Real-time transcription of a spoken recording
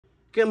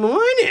Good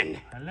morning.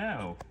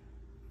 Hello.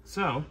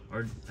 So,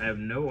 I have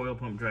no oil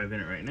pump drive in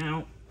it right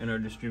now, and our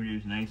distributor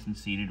is nice and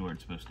seated where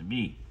it's supposed to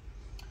be.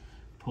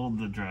 Pulled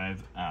the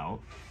drive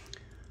out,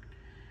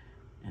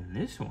 and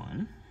this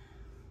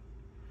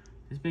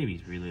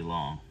baby's really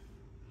long.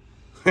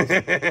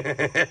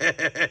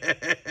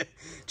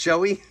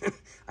 Joey,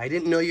 I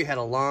didn't know you had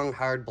a long,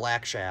 hard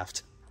black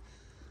shaft.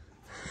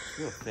 It's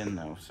real thin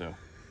though, so.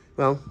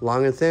 Well,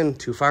 long and thin,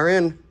 too far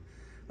in.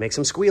 Makes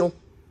them squeal.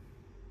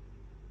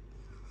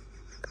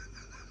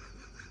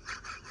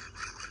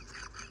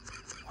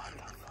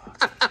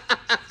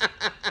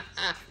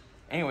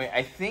 Anyway,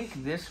 I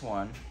think this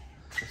one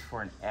is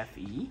for an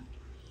FE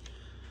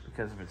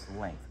because of its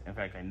length. In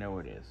fact, I know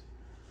it is.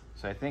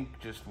 So I think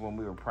just when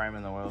we were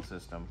priming the oil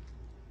system,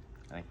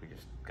 I think we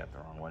just got the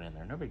wrong one in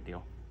there. No big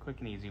deal. Quick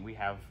and easy. We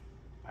have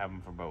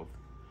them for both.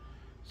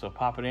 So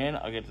pop it in.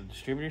 I'll get the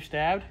distributor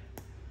stabbed.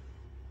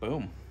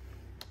 Boom.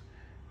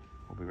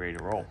 We'll be ready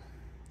to roll.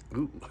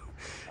 Ooh.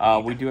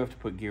 We do have to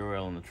put gear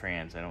oil in the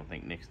trans. I don't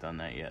think Nick's done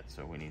that yet,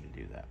 so we need to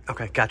do that.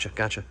 Okay,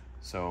 gotcha.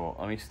 So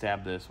let me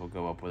stab this. We'll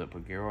go up with it,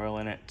 put gear oil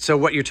in it. So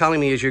what you're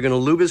telling me is you're going to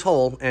lube his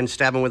hole and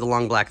stab him with a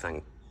long black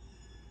thing?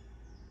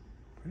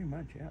 Pretty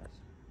much, yes.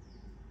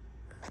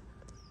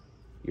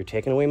 You're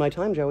taking away my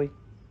time, Joey.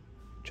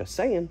 Just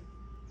saying.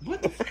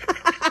 What?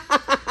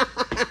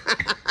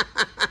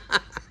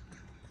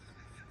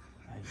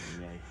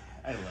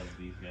 I love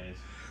these guys.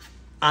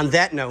 On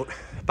that note,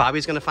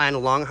 Bobby's going to find a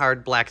long,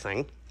 hard black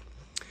thing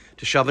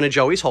to shove into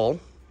Joey's hole,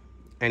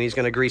 and he's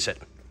going to grease it.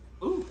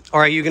 Ooh. Or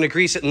are you going to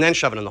grease it and then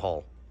shove it in the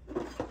hole?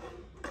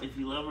 If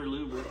you love her,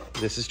 lube her.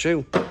 This is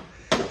true.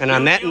 And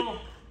on that...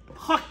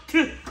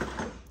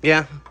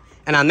 Yeah.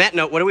 And on that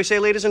note, what do we say,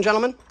 ladies and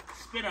gentlemen?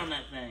 Spit on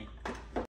that